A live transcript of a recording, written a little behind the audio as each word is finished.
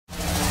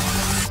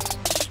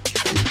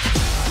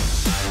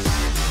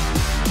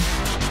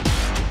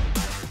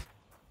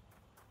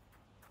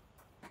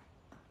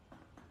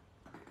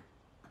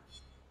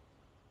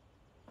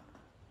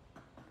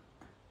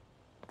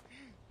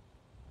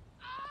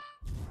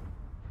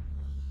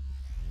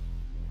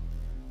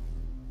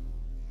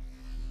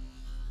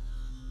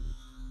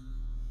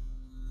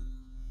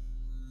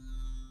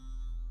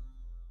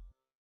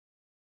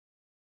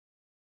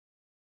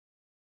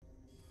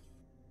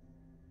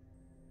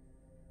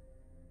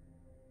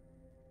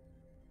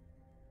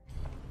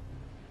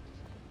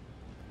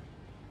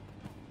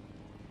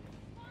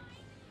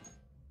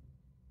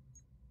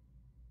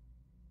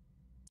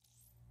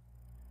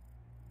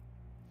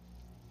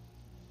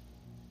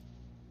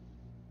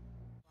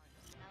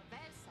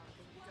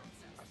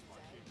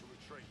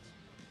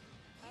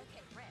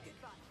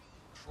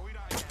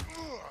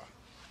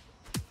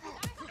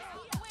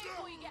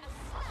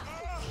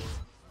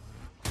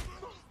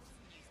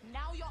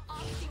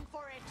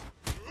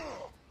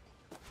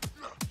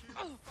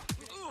You,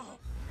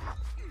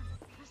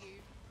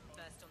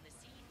 first on the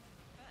scene,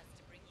 first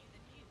to bring you the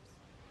news.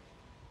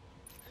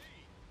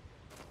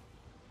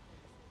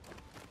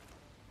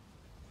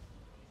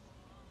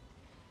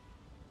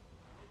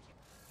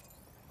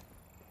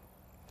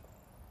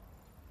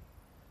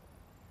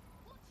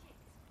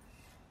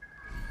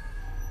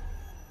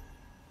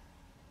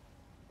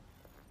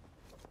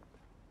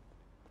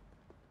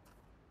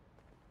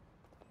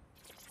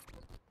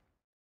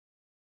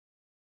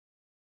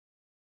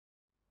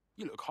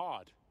 You look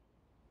hard.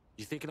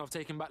 You thinking of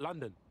taking back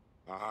London?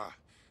 Ah,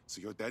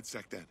 so you're dead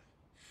sec then.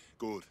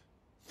 Good.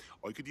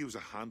 I could use a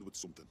hand with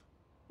something.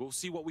 We'll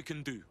see what we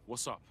can do.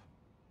 What's up?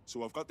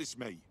 So I've got this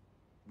mate.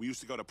 We used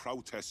to go to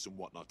protests and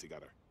whatnot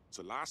together.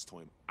 So last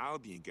time,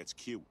 Albion gets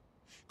cute.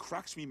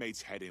 Cracks me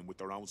mate's head in with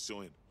their own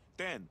sign.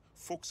 Then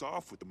fucks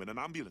off with them in an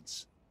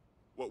ambulance.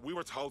 Well, we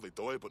were told they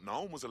died, but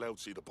no one was allowed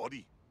to see the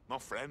body.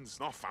 Not friends,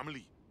 not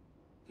family.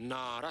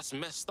 Nah, that's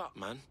messed up,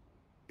 man.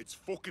 It's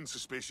fucking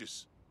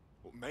suspicious.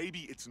 But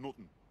maybe it's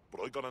nothing.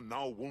 But I gotta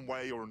know one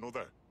way or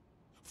another.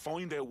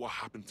 Find out what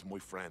happened to my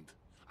friend,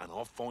 and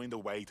I'll find a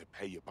way to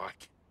pay you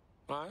back.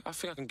 All right, I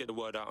think I can get the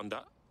word out on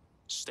that.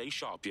 Stay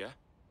sharp, yeah?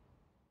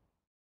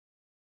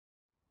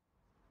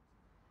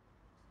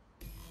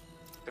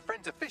 The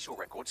friend's official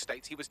record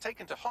states he was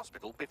taken to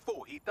hospital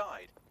before he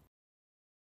died.